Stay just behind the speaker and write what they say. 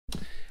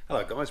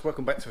Hello guys,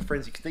 welcome back to the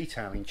Forensics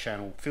Detailing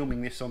channel.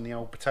 Filming this on the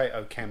old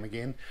potato cam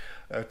again,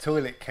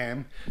 toilet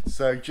cam.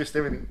 So just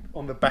everything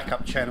on the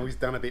backup channel is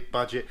done a bit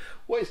budget.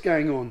 What is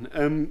going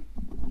on?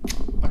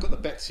 I've got the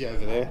Betsy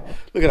over there.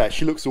 Look at that,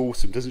 she looks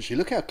awesome, doesn't she?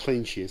 Look how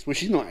clean she is. Well,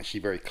 she's not actually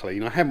very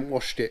clean. I haven't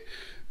washed it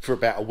for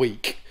about a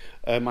week.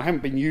 I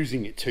haven't been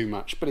using it too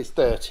much, but it's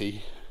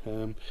dirty.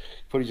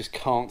 Probably just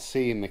can't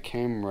see in the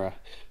camera.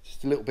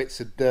 Just little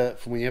bits of dirt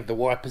from when you have the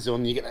wipers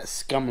on. You get that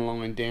scum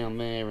line down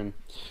there,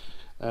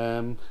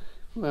 and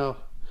well,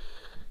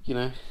 you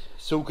know,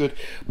 it's all good.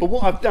 But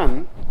what I've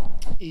done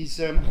is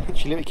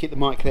actually, let me keep the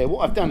mic there.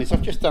 What I've done is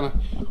I've just done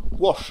a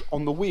wash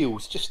on the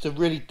wheels just to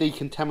really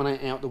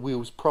decontaminate out the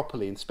wheels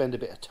properly and spend a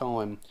bit of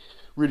time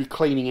really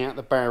cleaning out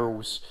the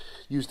barrels.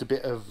 Used a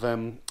bit of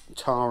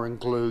tar and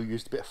glue,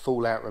 used a bit of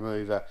fallout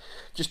remover,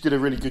 just did a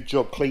really good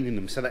job cleaning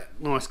them, so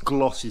that nice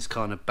gloss is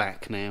kind of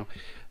back now.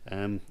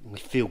 They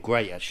feel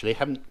great actually.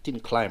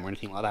 Didn't clay them or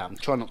anything like that. I'm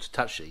trying not to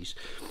touch these,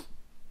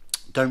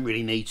 don't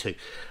really need to.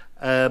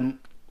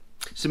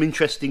 Some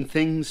interesting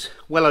things.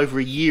 Well over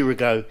a year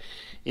ago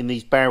in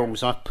these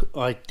barrels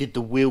I did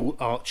the wheel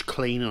arch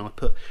clean, and I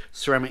put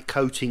ceramic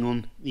coating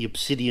on the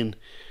obsidian,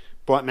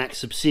 Bright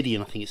Max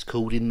Obsidian I think it's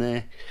called, in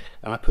there,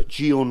 and I put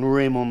Geon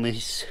rim on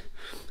this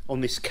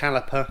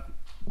caliper.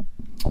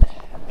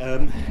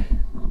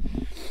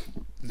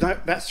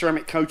 That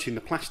ceramic coating,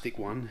 the plastic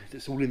one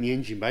that's all in the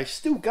engine bay, is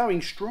still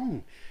going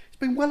strong. It's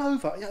been well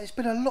over, it's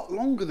been a lot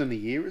longer than a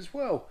year as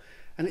well,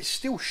 and it's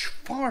still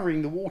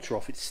firing the water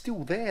off. It's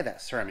still there,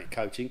 that ceramic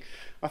coating.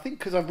 I think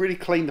because I've really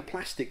cleaned the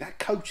plastic, that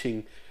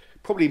coating,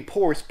 probably in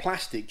porous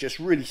plastic, just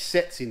really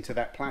sets into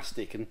that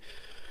plastic, and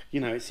you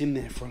know, it's in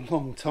there for a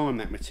long time,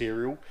 that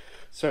material.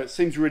 So it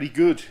seems really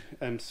good,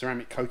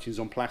 ceramic coatings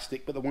on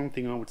plastic. But the one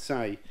thing I would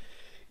say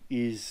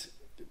is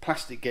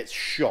plastic gets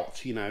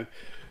shot, you know.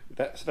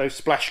 Those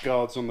splash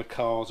guards on the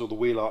cars or the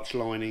wheel arch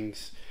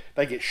linings,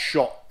 they get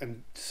shot,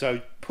 and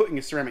so putting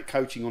a ceramic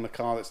coating on a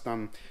car that's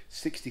done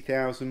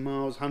 60,000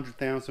 miles,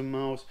 100,000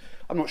 miles,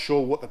 I'm not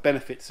sure what the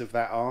benefits of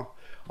that are.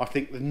 I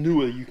think the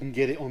newer you can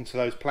get it onto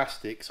those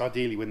plastics,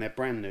 ideally when they're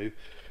brand new,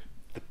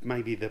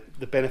 maybe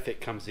the benefit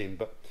comes in.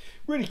 But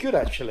really good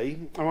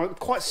actually. I'm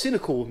quite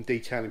cynical on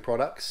detailing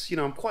products, you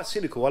know. I'm quite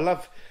cynical. I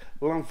love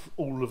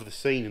all of the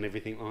scene and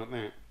everything like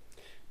that,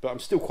 but I'm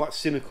still quite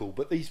cynical.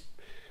 But these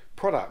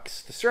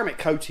products, the ceramic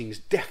coatings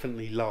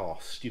definitely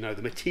last, you know,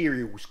 the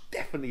materials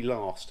definitely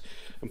last,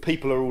 and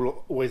people are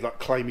always like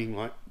claiming,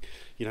 like,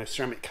 you know,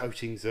 ceramic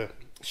coatings are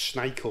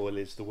snake oil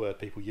is the word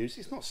people use.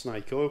 It's not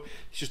snake oil,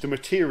 it's just a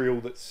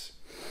material that's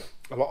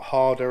a lot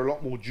harder, a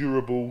lot more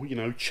durable, you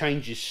know,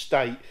 changes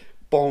state,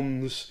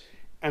 bonds,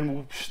 and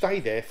will stay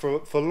there for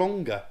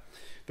longer.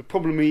 The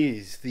problem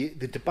is the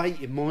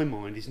debate in my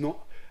mind is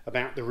not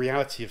about the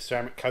reality of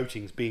ceramic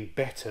coatings being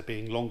better,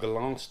 being longer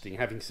lasting,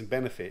 having some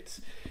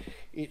benefits.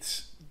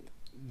 It's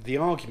the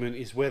argument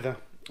is whether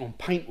on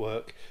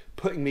paintwork,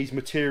 putting these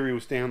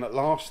materials down that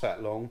last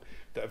that long,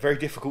 that are very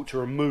difficult to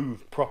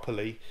remove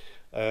properly,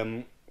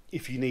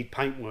 if you need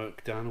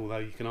paintwork done, although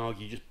you can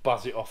argue just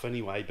buzz it off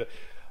anyway, but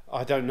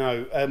I don't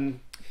know.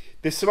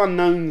 There's some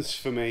unknowns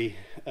for me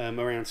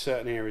around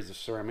certain areas of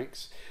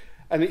ceramics,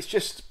 and it's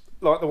just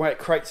like the way it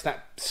creates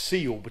that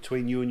seal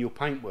between you and your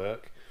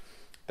paintwork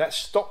that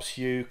stops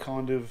you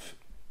kind of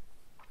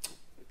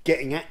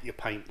getting at your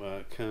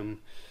paintwork.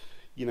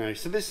 You know,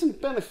 so there's some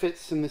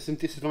benefits and there's some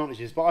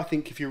disadvantages, but I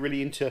think if you're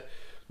really into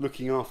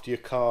looking after your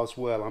cars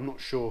well, I'm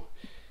not sure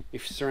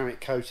if ceramic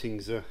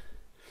coatings are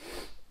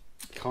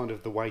kind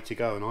of the way to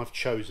go, and I've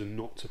chosen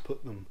not to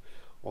put them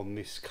on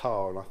this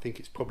car, and I think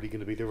it's probably going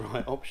to be the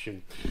right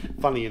option.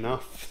 Funny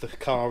enough, the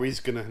car is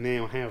going to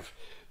now have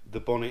the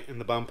bonnet and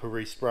the bumper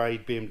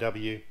resprayed.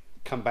 BMW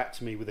come back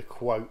to me with a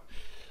quote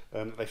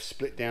that they've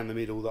split down the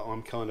middle that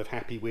I'm kind of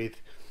happy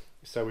with,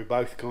 so we're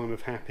both kind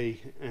of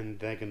happy, and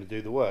they're going to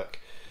do the work.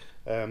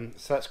 So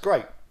that's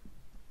great.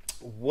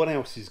 What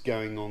else is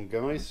going on,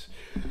 guys?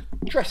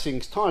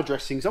 Dressings, tyre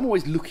dressings. I'm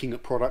always looking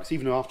at products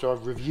even after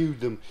I've reviewed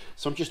them,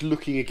 so I'm just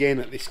looking again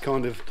at this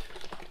kind of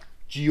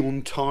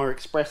Geon Tyre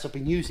Express. I've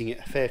been using it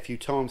a fair few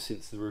times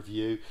since the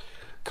review,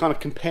 kind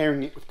of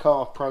comparing it with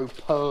Car Pro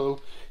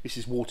Pearl. This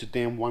is watered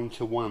down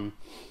 1:1.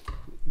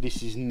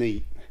 This is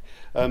neat.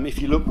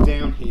 If you look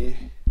down here,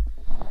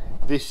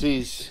 this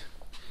is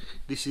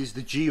the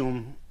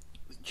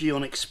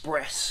Geon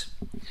Express,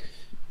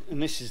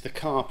 and this is the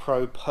Car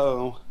Pro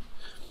Pearl.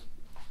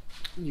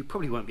 You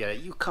probably won't be able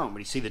to, you can't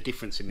really see the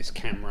difference in this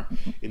camera,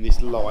 in this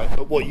light,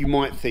 but what you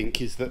might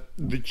think is that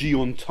the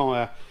Geon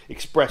Tyre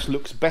Express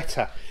looks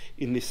better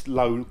in this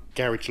low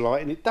garage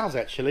light, and it does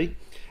actually.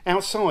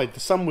 Outside,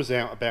 the sun was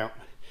out about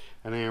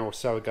an hour or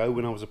so ago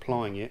when I was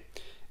applying it,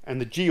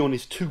 and the Geon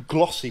is too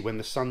glossy when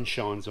the sun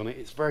shines on it.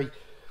 It's very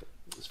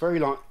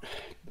like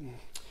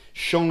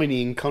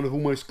shiny and kind of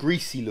almost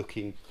greasy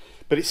looking,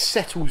 but it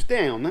settles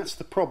down. That's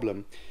the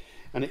problem.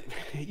 And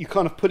you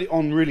kind of put it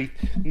on really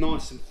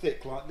nice and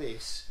thick like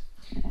this,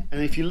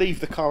 and if you leave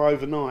the car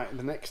overnight and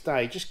the next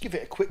day, just give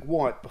it a quick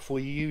wipe before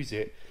you use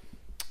it,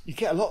 you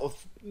get a lot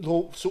of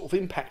sort of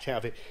impact out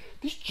of it.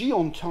 This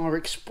Geon Tyre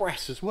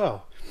Express as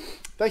well,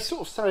 they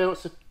sort of say, oh,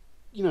 it's a,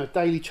 you know,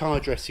 daily tyre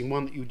dressing,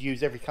 one that you would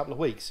use every couple of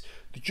weeks.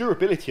 The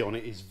durability on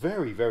it is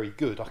very, very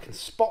good. I can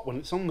spot when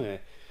it's on there.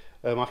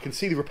 I can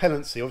see the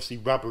repellency. Obviously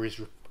rubber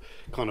is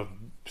kind of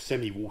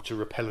semi-water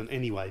repellent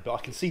anyway, but I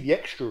can see the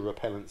extra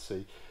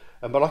repellency.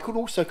 But I could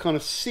also kind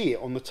of see it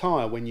on the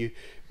tyre when you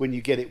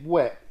get it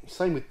wet.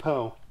 Same with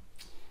Pearl.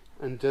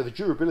 And the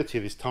durability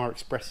of this Tyre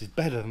Express is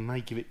better than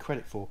they give it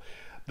credit for.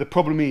 The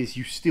problem is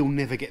you still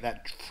never get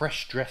that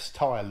fresh dressed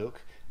tyre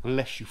look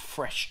unless you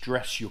fresh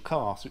dress your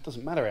car. So it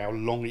doesn't matter how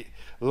long it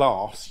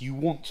lasts. You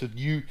want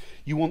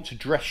to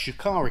dress your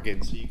car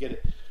again, so you get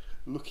it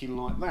looking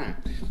like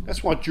that.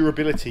 That's why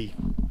durability,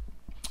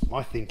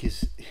 I think,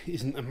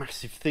 isn't a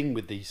massive thing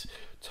with these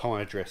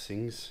tyre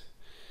dressings,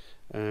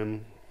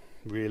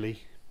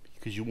 really,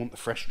 because you want the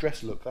fresh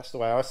dress look. That's the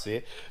way I see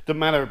it. Doesn't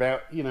matter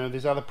about, you know,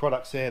 there's other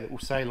products there that will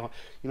say, like,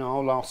 you know,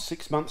 I'll last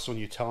 6 months on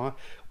your tyre.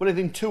 Well,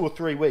 within 2 or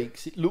 3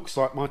 weeks it looks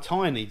like my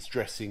tyre needs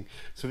dressing.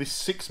 So this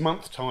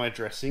 6-month tyre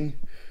dressing,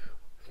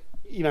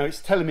 you know,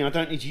 it's telling me I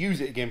don't need to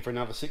use it again for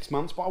another 6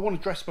 months, but I want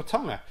to dress my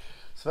tyre.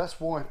 So that's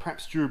why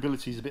perhaps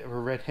durability is a bit of a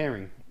red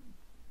herring.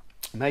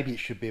 Maybe it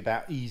should be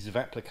about ease of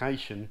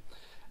application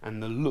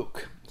and the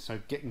look, so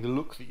getting the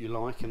look that you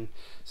like and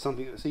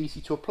something that's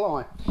easy to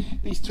apply.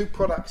 These two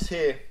products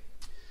here,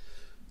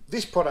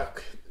 this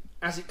product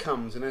as it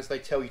comes and as they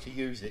tell you to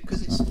use it,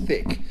 because it's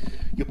thick,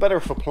 you're better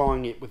off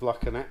applying it with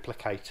like an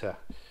applicator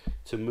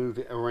to move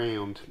it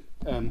around.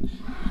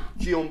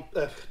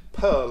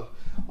 Pearl,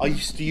 I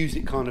used to use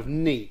it kind of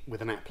neat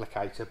with an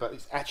applicator, but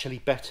it's actually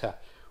better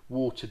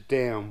watered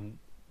down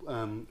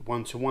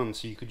one-to-one.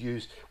 So you could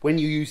use, when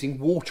you're using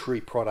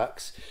watery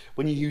products,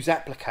 when you use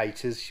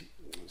applicators,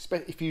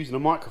 if you're using a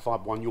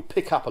microfiber one, you'll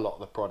pick up a lot of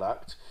the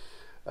product.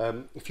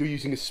 If you're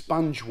using a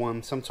sponge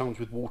one, sometimes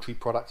with watery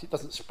products, it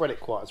doesn't spread it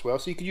quite as well.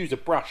 So you could use a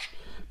brush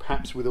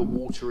perhaps with a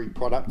watery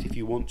product if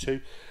you want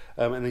to,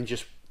 and then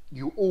just,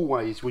 you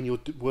always, when you're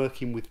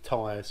working with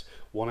tyres,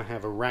 want to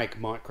have a rag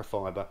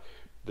microfiber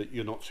that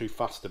you're not too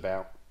fussed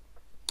about,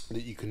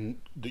 that you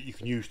can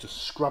use to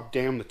scrub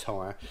down the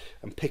tyre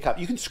and pick up.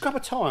 You can scrub a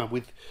tyre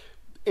with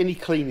any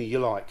cleaner you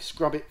like.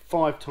 Scrub it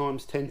 5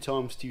 times, 10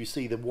 times till you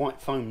see the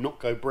white foam not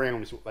go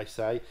brown, is what they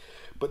say.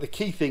 But the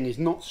key thing is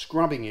not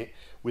scrubbing it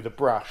with a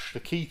brush. The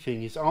key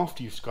thing is,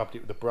 after you've scrubbed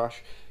it with a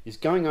brush, is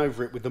going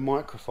over it with the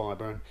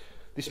microfiber.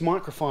 This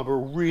microfiber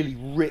will really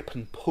rip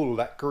and pull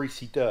that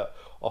greasy dirt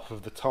off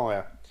of the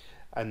tyre,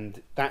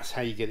 and that's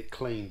how you get it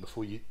clean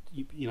before you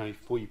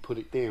put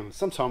it down.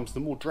 Sometimes the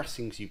more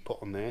dressings you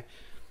put on there,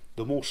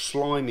 the more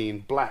slimy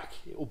and black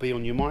it will be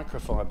on your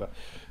microfiber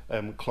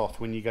cloth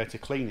when you go to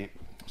clean it.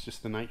 It's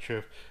just the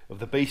nature of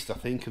the beast, I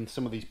think, and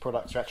some of these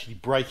products are actually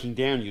breaking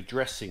down your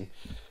dressing,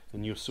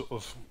 and you're sort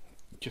of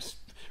just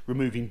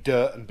removing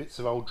dirt and bits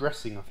of old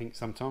dressing, I think,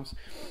 sometimes.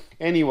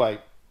 Anyway,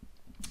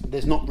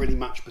 there's not really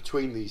much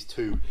between these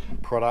two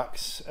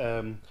products.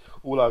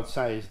 All I would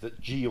say is that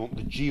the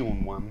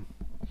Geon one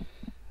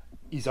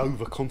is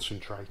over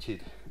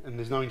concentrated, and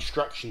there's no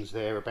instructions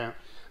there about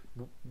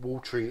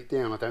watering it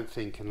down, I don't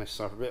think, unless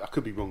I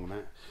could be wrong on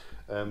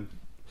that.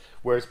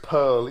 Whereas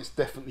Pearl, it's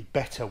definitely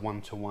better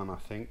one-to-one, I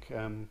think.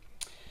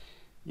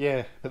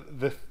 Yeah,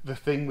 the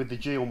thing with the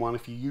Geon one,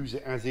 if you use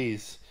it as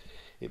is,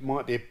 it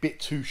might be a bit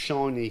too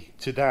shiny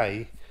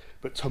today,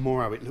 but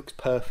tomorrow it looks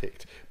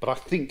perfect. But I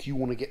think you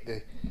want to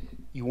get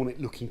you want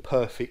it looking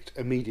perfect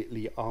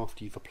immediately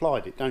after you've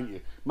applied it, don't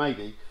you?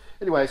 Maybe.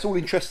 Anyway, it's all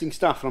interesting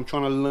stuff, and I'm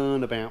trying to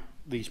learn about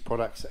these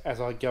products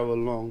as I go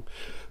along.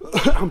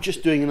 I'm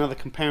just doing another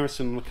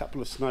comparison on a couple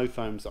of snow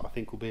foams that I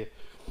think will be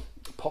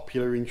a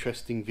popular,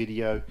 interesting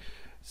video.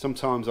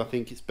 Sometimes I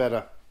think it's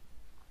better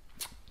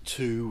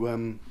to,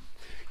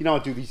 you know, I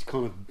do these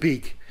kind of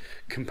big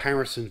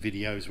comparison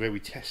videos where we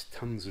test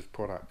tons of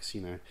products,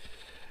 you know.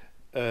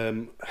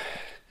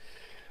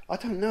 I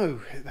don't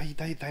know,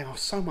 they are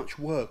so much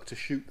work to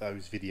shoot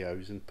those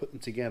videos and put them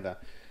together.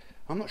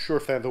 I'm not sure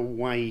if they're the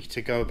way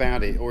to go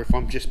about it, or if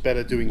I'm just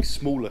better doing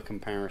smaller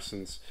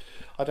comparisons.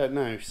 I don't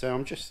know. So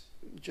I'm just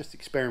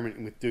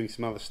experimenting with doing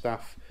some other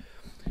stuff.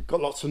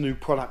 Got lots of new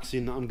products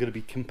in that I'm going to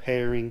be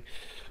comparing.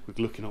 We're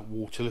looking at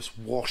waterless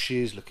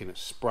washes, looking at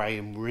spray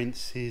and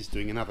rinses,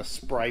 doing another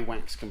spray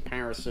wax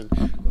comparison.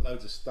 Got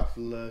loads of stuff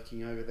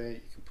lurking over there,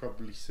 you can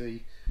probably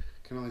see.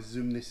 Can I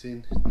zoom this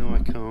in? No, I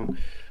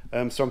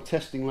can't. So I'm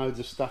testing loads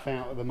of stuff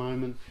out at the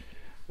moment.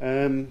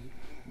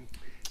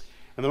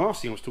 And the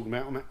last thing I was talking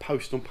about on that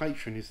post on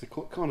Patreon is the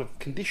kind of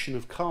condition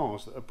of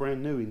cars that are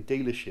brand new in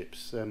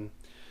dealerships. I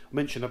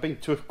mentioned I've been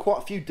to quite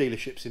a few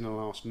dealerships in the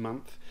last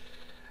month,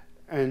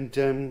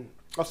 and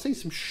I've seen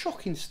some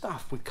shocking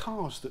stuff with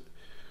cars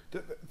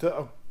that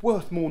are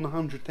worth more than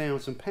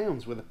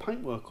 £100,000, where the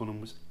paintwork on them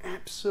was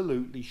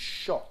absolutely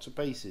shot to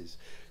pieces.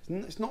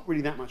 It's not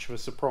really that much of a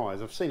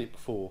surprise. I've seen it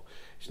before.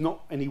 It's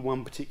not any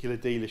one particular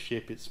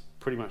dealership, it's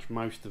pretty much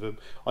most of them.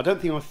 I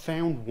don't think I've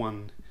found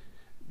one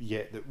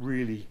yet that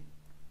really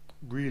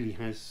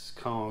has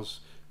cars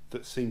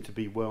that seem to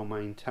be well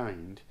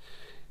maintained.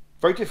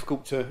 Very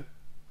difficult to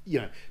you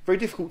know, very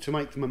difficult to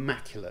make them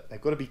immaculate.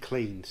 They've got to be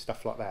clean,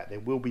 stuff like that. There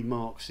will be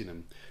marks in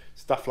them,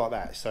 stuff like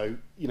that. So,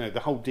 you know,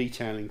 the whole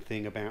detailing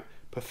thing about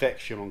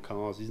perfection on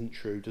cars isn't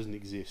true, doesn't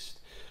exist.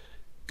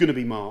 Going to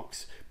be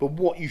marks. But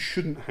what you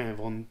shouldn't have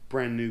on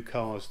brand new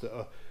cars that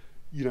are,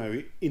 you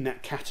know, in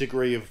that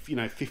category of, you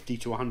know, 50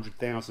 to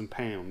 100,000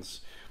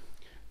 pounds,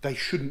 they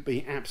shouldn't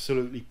be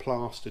absolutely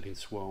plastered in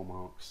swirl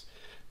marks.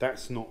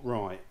 That's not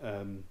right.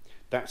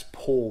 That's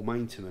poor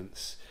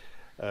maintenance.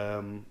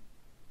 And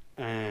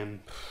I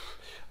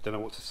don't know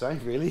what to say,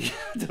 really.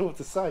 I don't know what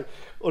to say.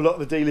 A lot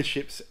of the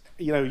dealerships,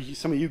 you know,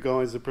 some of you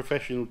guys are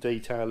professional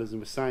detailers and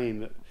were saying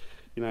that,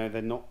 you know,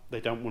 they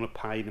don't want to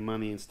pay the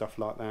money and stuff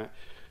like that.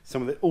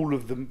 All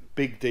of the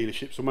big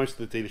dealerships, or most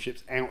of the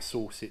dealerships,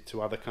 outsource it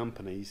to other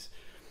companies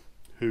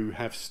who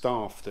have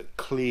staff that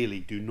clearly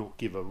do not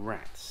give a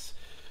rat's.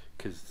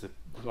 Because,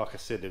 like I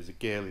said, there was a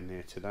girl in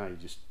there today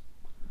just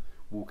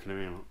walking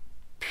around.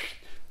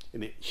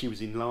 And she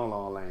was in La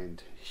La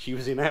Land. She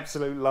was in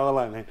absolute La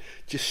La Land,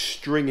 just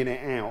stringing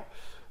it out.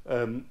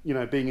 You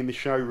know, being in the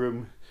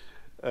showroom,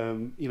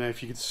 you know,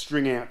 if you could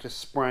string out just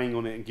spraying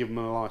on it and give them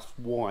a nice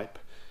wipe,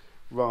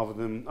 rather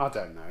than, I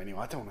don't know. Anyway,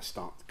 I don't want to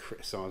start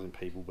criticising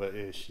people, but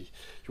yeah, she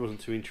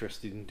wasn't too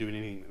interested in doing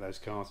anything with those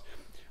cars.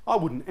 I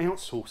wouldn't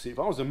outsource it. If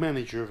I was a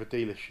manager of a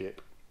dealership,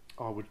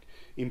 I would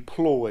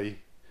employ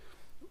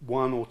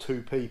 1 or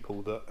 2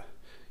 people that,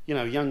 you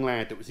know, a young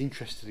lad that was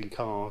interested in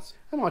cars,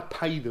 and I'd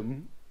pay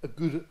them a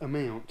good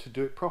amount to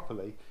do it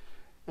properly,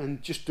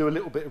 and just do a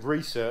little bit of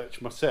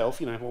research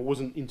myself. You know, if I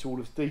wasn't into all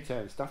of this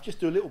detailing stuff, just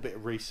do a little bit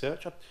of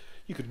research.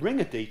 You could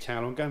ring a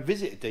detailer and go and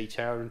visit a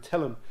detailer and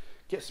tell them,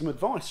 get some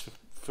advice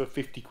for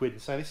 50 quid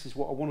and say, this is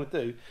what I want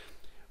to do.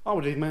 I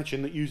would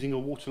imagine that using a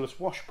waterless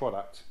wash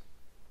product,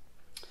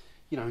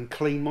 you know, and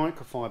clean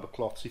microfiber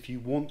cloths, if you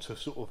want to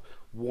sort of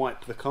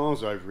wipe the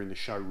cars over in the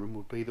showroom,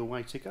 would be the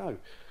way to go.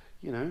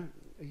 You know,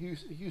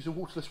 use a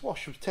waterless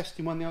wash. I was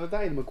testing one the other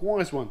day, the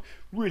Maguire's one,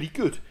 really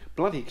good,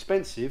 bloody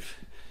expensive.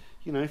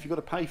 You know, if you've got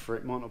to pay for it,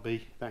 it might not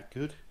be that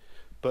good,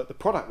 but the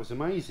product was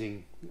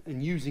amazing,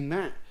 and using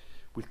that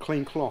with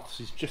clean cloths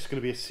is just going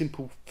to be a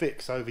simple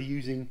fix over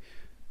using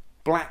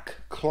black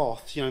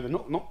cloths. You know, they're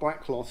not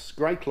black cloths,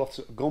 grey cloths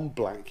that have gone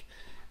black,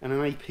 and an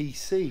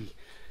APC,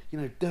 you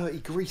know, dirty,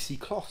 greasy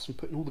cloths, and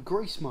putting all the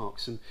grease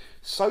marks and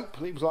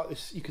soap. It was like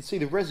this, you could see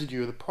the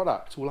residue of the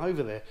product all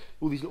over there,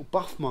 all these little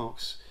buff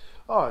marks.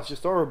 Oh, it's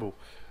just horrible.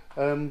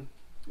 And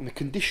the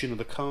condition of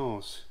the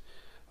cars,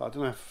 I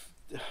don't know if,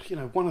 you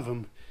know, one of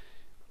them,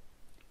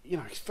 you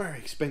know, it's a very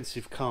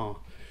expensive car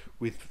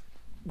with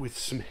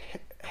some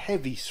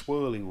heavy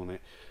swirling on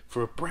it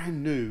for a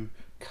brand new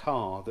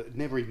car that had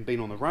never even been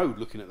on the road,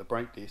 looking at the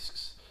brake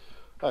discs.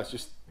 Oh, it's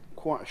just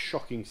quite a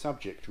shocking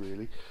subject,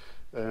 really.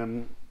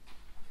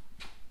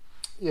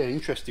 Yeah,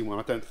 interesting one.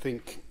 I don't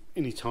think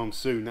anytime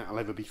soon that'll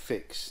ever be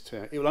fixed.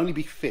 It will only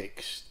be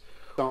fixed.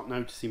 Start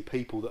noticing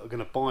people that are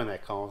going to buy their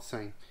cars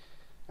saying,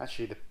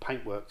 actually the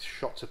paintwork's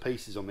shot to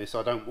pieces on this,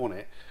 I don't want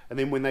it. And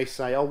then when they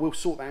say, oh, we'll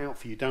sort that out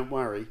for you, don't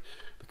worry,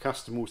 the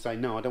customer will say,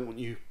 no, I don't want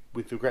you,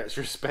 with regrets,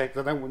 respect,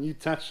 I don't want you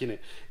touching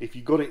it. If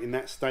you got it in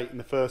that state in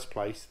the first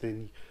place,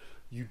 then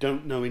you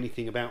don't know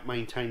anything about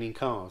maintaining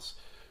cars.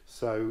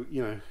 So,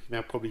 you know,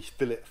 they'll probably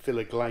fill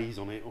a glaze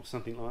on it or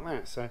something like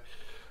that. So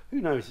who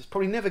knows? It's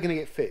probably never going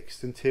to get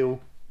fixed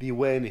until the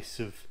awareness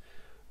of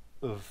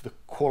the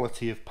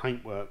quality of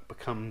paintwork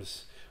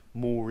becomes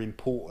more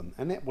important,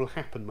 and that will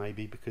happen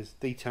maybe because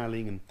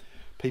detailing and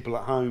people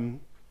at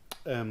home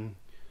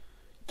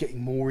getting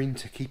more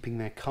into keeping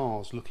their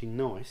cars looking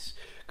nice,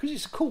 because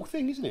it's a cool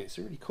thing, isn't it? It's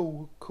a really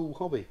cool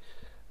hobby.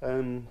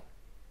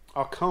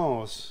 Our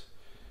cars,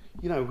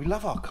 you know, we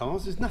love our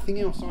cars. There's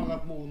nothing else I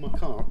love more than my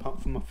car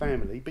apart from my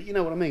family, but you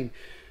know what I mean.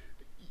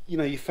 You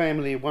know, your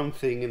family are one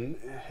thing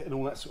and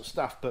all that sort of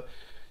stuff, but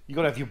you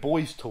got to have your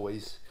boys'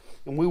 toys,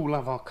 and we all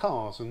love our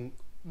cars, and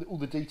all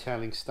the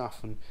detailing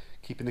stuff and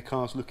keeping the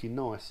cars looking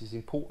nice is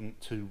important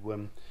to,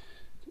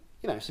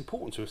 you know, it's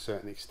important to a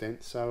certain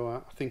extent. So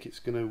I think it's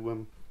going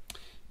to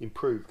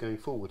improve going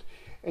forward.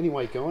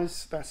 Anyway,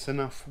 guys, that's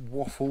enough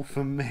waffle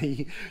from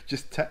me.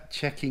 Just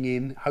checking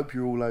in. Hope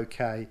you're all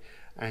okay,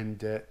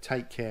 and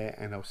take care,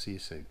 and I'll see you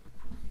soon.